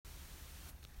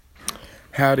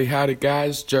Howdy, howdy,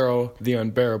 guys. Gerald, the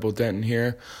Unbearable Denton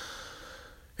here.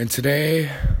 And today,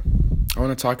 I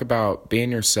want to talk about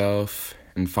being yourself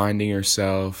and finding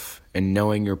yourself and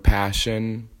knowing your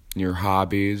passion, your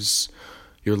hobbies,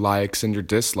 your likes and your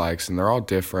dislikes, and they're all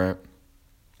different.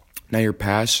 Now, your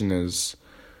passion is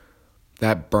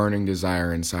that burning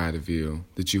desire inside of you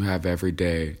that you have every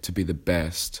day to be the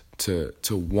best, to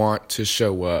want to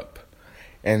show up,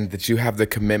 and that you have the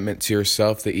commitment to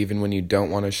yourself that even when you don't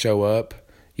want to show up,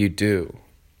 you do.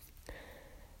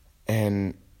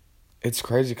 And it's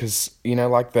crazy because,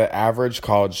 like the average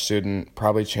college student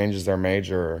probably changes their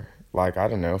major,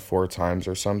 4 times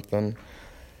or something.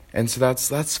 And so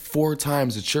that's 4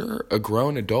 times that you're a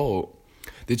grown adult,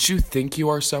 that you think you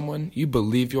are someone, you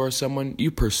believe you are someone, you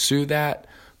pursue that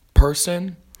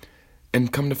person,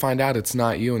 and come to find out it's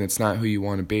not you and it's not who you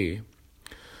want to be.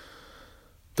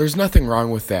 There's nothing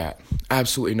wrong with that.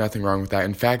 Absolutely nothing wrong with that.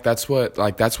 In fact, that's what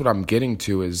I'm getting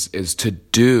to is to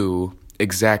do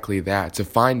exactly that, to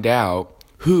find out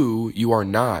who you are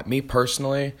not. Me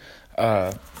personally,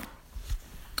 I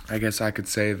guess I could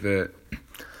say that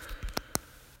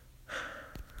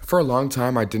for a long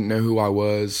time I didn't know who I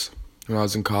was. When I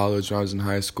was in college, when I was in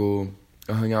high school,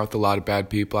 I hung out with a lot of bad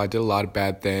people. I did a lot of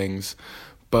bad things.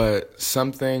 But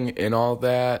something in all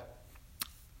that,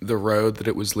 the road that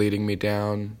it was leading me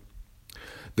down,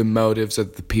 the motives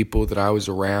of the people that I was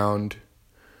around,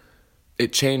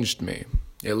 it changed me.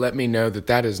 It let me know that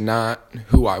that is not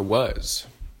who I was,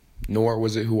 nor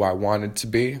was it who I wanted to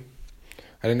be.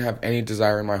 I didn't have any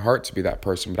desire in my heart to be that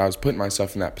person, but I was putting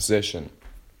myself in that position.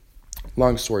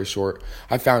 Long story short,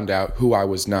 I found out who I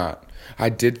was not. I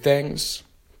did things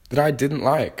that I didn't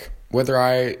like. Whether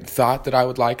I thought that I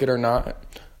would like it or not,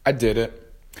 I did it.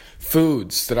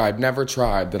 Foods that I'd never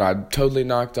tried, that I'd totally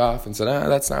knocked off and said,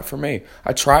 that's not for me.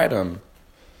 I tried them.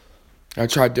 I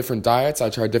tried different diets.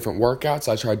 I tried different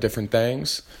workouts. I tried different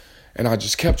things. And I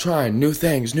just kept trying new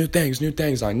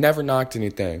things. I never knocked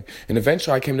anything. And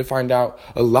eventually I came to find out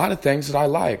a lot of things that I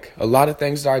like, a lot of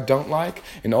things that I don't like,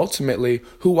 and ultimately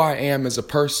who I am as a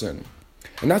person.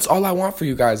 And that's all I want for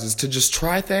you guys, is to just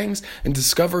try things and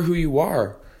discover who you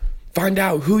are. Find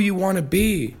out who you want to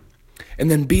be. And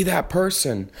then be that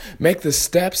person. Make the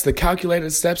steps, the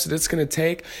calculated steps that it's going to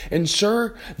take.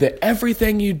 Ensure that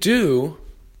everything you do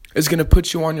is going to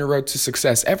put you on your road to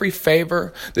success. Every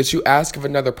favor that you ask of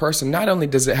another person, not only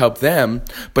does it help them,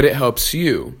 but it helps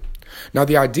you. Now,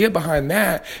 the idea behind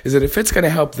that is that if it's going to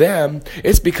help them,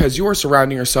 it's because you're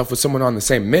surrounding yourself with someone on the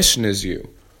same mission as you.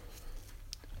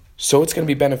 So it's going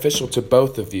to be beneficial to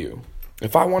both of you.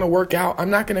 If I want to work out,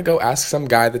 I'm not going to go ask some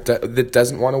guy that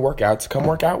doesn't want to work out to come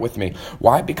work out with me.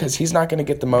 Why? Because he's not going to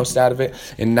get the most out of it,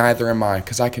 and neither am I.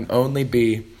 Because I can only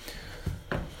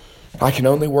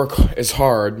work as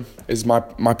hard as my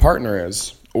partner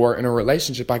is. Or in a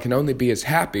relationship, I can only be as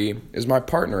happy as my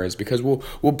partner is, because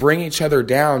we'll bring each other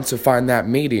down to find that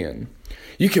median.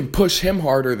 You can push him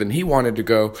harder than he wanted to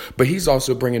go, but he's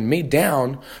also bringing me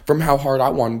down from how hard I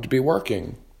wanted to be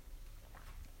working.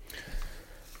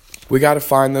 We got to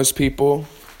find those people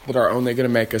that are only going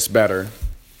to make us better.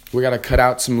 We got to cut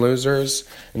out some losers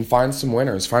and find some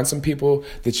winners. Find some people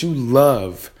that you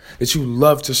love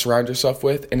to surround yourself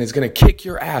with, and is going to kick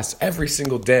your ass every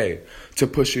single day to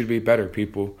push you to be better,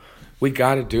 people. We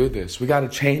got to do this. We got to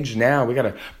change now. We got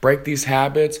to break these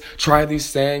habits, try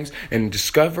these things, and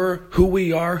discover who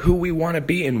we are, who we want to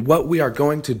be, and what we are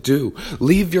going to do.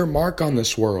 Leave your mark on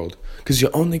this world, because you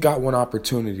only got one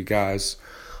opportunity, guys.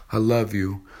 I love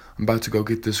you. I'm about to go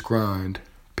get this grind.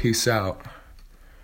 Peace out.